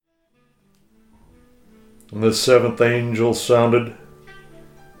And the seventh angel sounded, and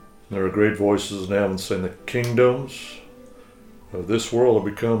there were great voices in heaven saying, the kingdoms of this world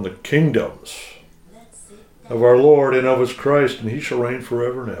have become the kingdoms of our Lord and of his Christ, and he shall reign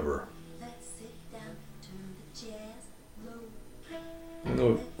forever and ever. And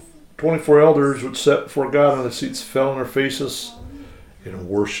the 24 elders would sit before God on the seats, fell on their faces, and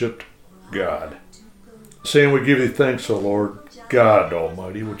worshipped God, saying, we give thee thanks, O Lord, God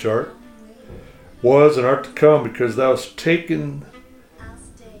Almighty, which art, was, and art to come, because thou hast taken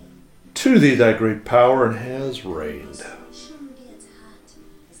to thee thy great power, and has reigned.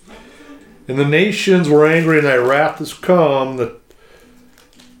 And the nations were angry, and thy wrath is come, the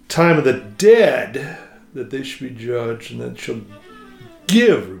time of the dead, that they should be judged, and that shall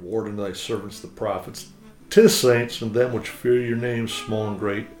give reward unto thy servants the prophets, to the saints and them which fear your name, small and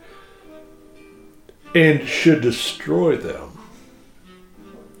great, and should destroy them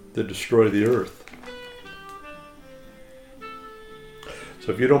that destroy the earth.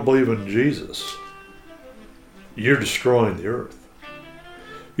 So if you don't believe in Jesus, you're destroying the earth.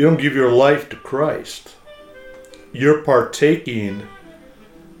 If you don't give your life to Christ, you're partaking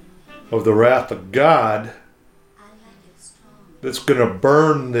of the wrath of God that's going to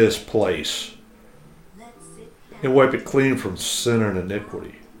burn this place and wipe it clean from sin and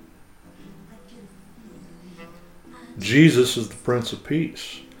iniquity. Jesus is the Prince of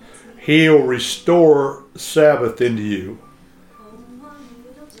Peace. He will restore Sabbath into you.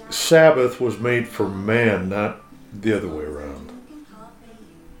 Sabbath was made for man, not the other way around.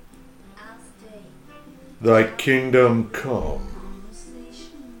 Thy kingdom come.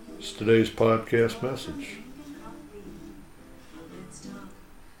 It's today's podcast message.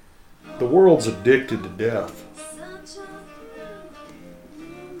 The world's addicted to death.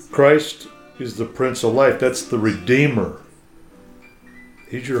 Christ is the Prince of Life. That's the Redeemer.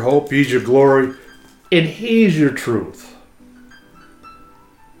 He's your hope, he's your glory, and he's your truth.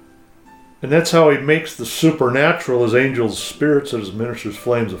 And that's how he makes the supernatural, his angels, spirits, and his ministers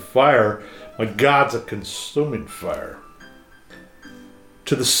flames of fire. But God's a consuming fire.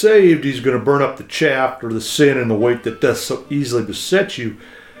 To the saved, he's going to burn up the chaff or the sin and the weight that does so easily beset you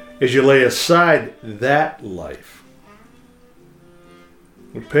as you lay aside that life.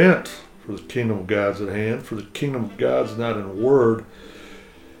 Repent, for the kingdom of God's at hand. For the kingdom of God's not in a word,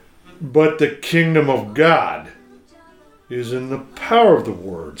 but the kingdom of God is in the power of the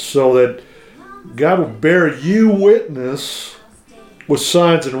word, so that God will bear you witness with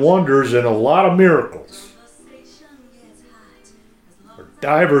signs and wonders and a lot of miracles, or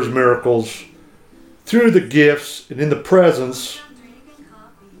divers miracles, through the gifts and in the presence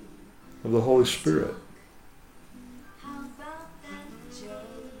of the Holy Spirit.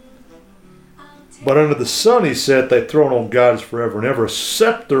 But under the sun, he said, thy throne, O God, is forever and ever. A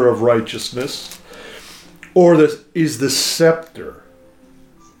scepter of righteousness, or this is the scepter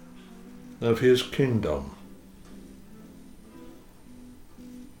of his kingdom.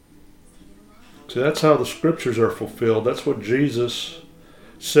 See, that's how the scriptures are fulfilled. That's what Jesus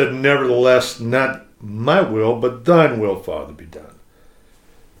said, nevertheless, not my will, but thine will, Father, be done.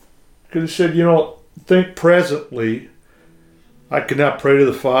 Because he said, think presently, I cannot pray to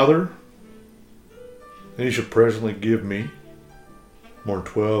the Father, and he shall presently give me more than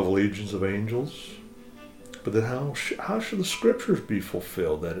 12 legions of angels. But then how should the scriptures be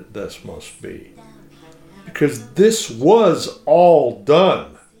fulfilled that it thus must be? Because this was all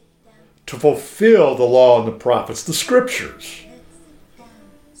done to fulfill the law and the prophets, the scriptures,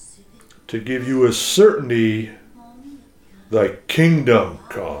 to give you a certainty, thy kingdom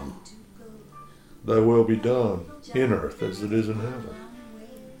come, thy will be done in earth as it is in heaven.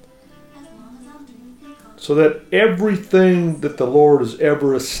 So that everything that the Lord has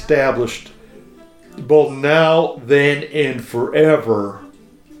ever established, both now, then, and forever,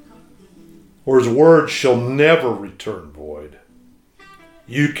 or his word shall never return void.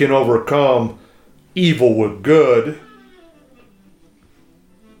 You can overcome evil with good,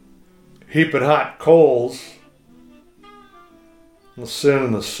 heaping hot coals, the sin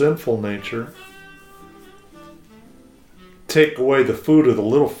and the sinful nature, take away the food of the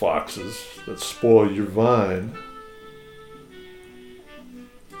little foxes that spoil your vine,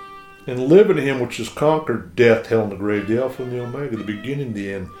 and live in him which has conquered death, hell, and the grave, the Alpha and the Omega, the beginning,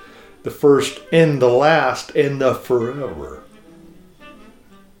 the end, the first and the last, and the forever.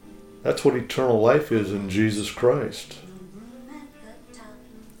 That's what eternal life is in Jesus Christ.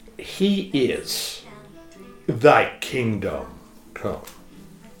 He is thy kingdom come.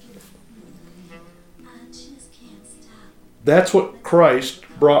 That's what Christ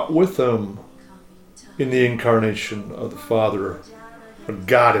brought with him in the incarnation of the Father, of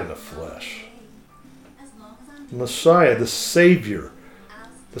God in the flesh. Messiah, the Savior,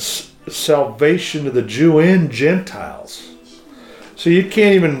 the salvation to the Jew and Gentiles. So you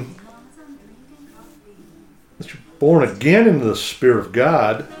can't even, unless you're born again into the Spirit of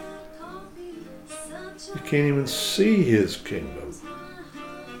God, you can't even see His kingdom.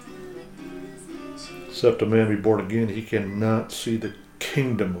 Except a man be born again, he cannot see the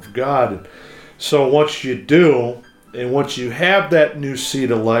kingdom of God. And so once you do, and once you have that new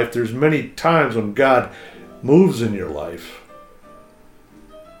seed of life, there's many times when God moves in your life.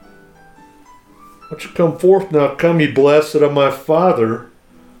 Once you come forth now, come ye blessed of my Father,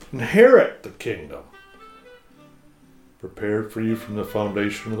 inherit the kingdom, prepared for you from the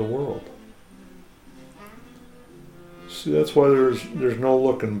foundation of the world. See, that's why there's no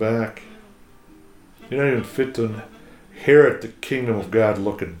looking back. You're not even fit to inherit the kingdom of God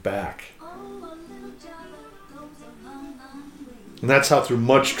looking back. And that's how through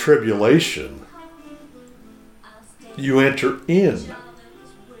much tribulation you enter in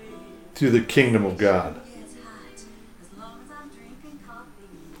to the kingdom of God.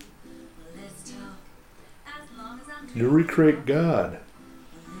 You recreate God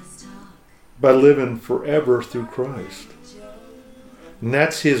by living forever through Christ. And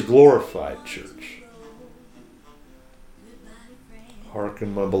that's His glorified church.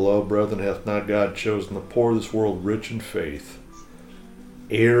 Hearken, my beloved brethren, hath not God chosen the poor of this world rich in faith,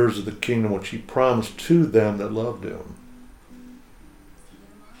 heirs of the kingdom which He promised to them that loved Him?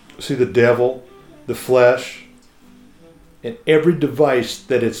 See, the devil, the flesh, and every device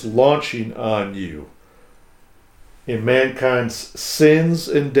that it's launching on you in mankind's sins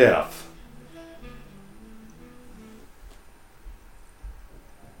and death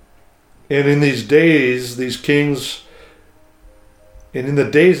and in these days, these kings, and in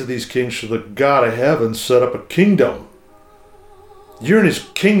the days of these kings shall the God of heaven set up a kingdom. You're in His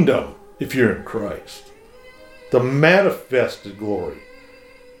kingdom if you're in Christ. The manifested glory.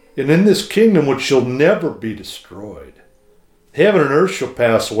 And in this kingdom which shall never be destroyed. Heaven and earth shall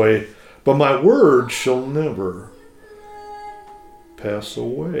pass away, but my word shall never pass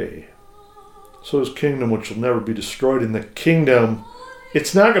away. So His kingdom which shall never be destroyed. In the kingdom,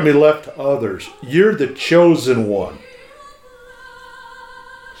 it's not going to be left to others. You're the chosen one.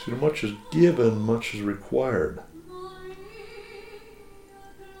 See, much is given, much is required.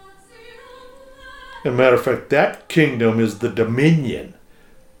 As a matter of fact, that kingdom is the dominion.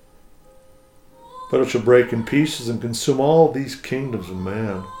 But it shall break in pieces and consume all these kingdoms of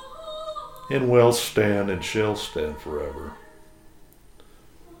man, and will stand and shall stand forever.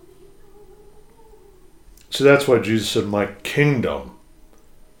 So that's why Jesus said, my kingdom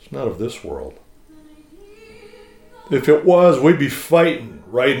is not of this world. If it was, we'd be fighting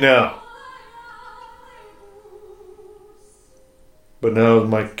right now. But now is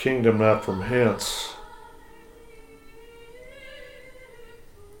my kingdom not from hence.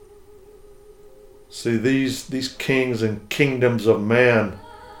 See, these kings and kingdoms of man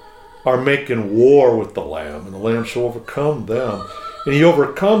are making war with the Lamb, and the Lamb shall overcome them. And He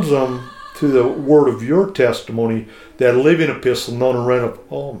overcomes them through the word of your testimony, that living epistle known and read of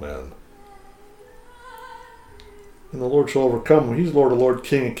all men. And the Lord shall overcome him. He's Lord of Lords,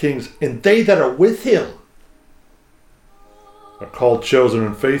 King of Kings. And they that are with Him are called, chosen,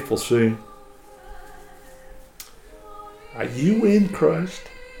 and faithful. See, are you in Christ?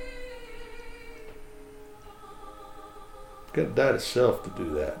 You've got to die to self to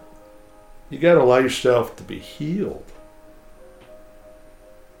do that. You got to allow yourself to be healed.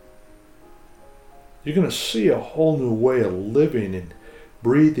 You're going to see a whole new way of living and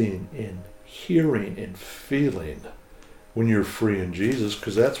breathing and hearing and feeling when you're free in Jesus,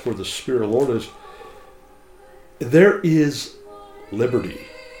 because that's where the Spirit of the Lord is. There is liberty.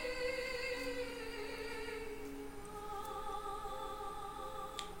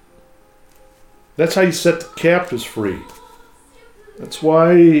 That's how you set the captives free. That's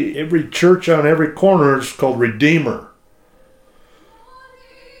why every church on every corner is called Redeemer.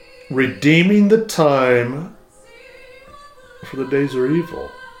 Redeeming the time, for the days are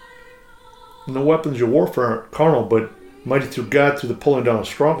evil. And the weapons of your warfare aren't carnal, but mighty through God through the pulling down of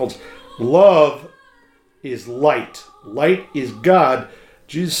strongholds. Love is light. Light is God.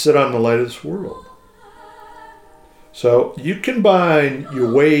 Jesus said, I'm the light of this world. So you combine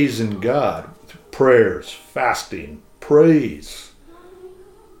your ways in God, prayers, fasting, praise,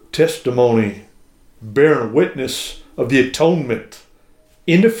 testimony, bearing witness of the atonement,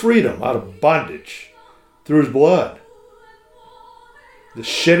 into freedom out of bondage through His blood. The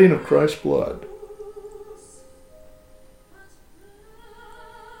shedding of Christ's blood.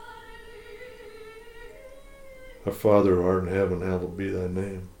 Our Father who art in heaven, hallowed be thy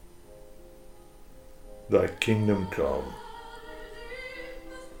name. Thy kingdom come.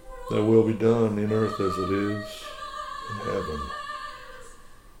 Thy will be done in earth as it is in heaven.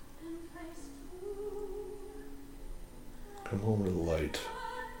 Come home to the light.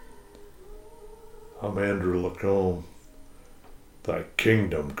 I'm Andrew LaCombe. Thy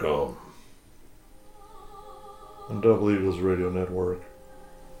kingdom come. On Double Eagles Radio Network.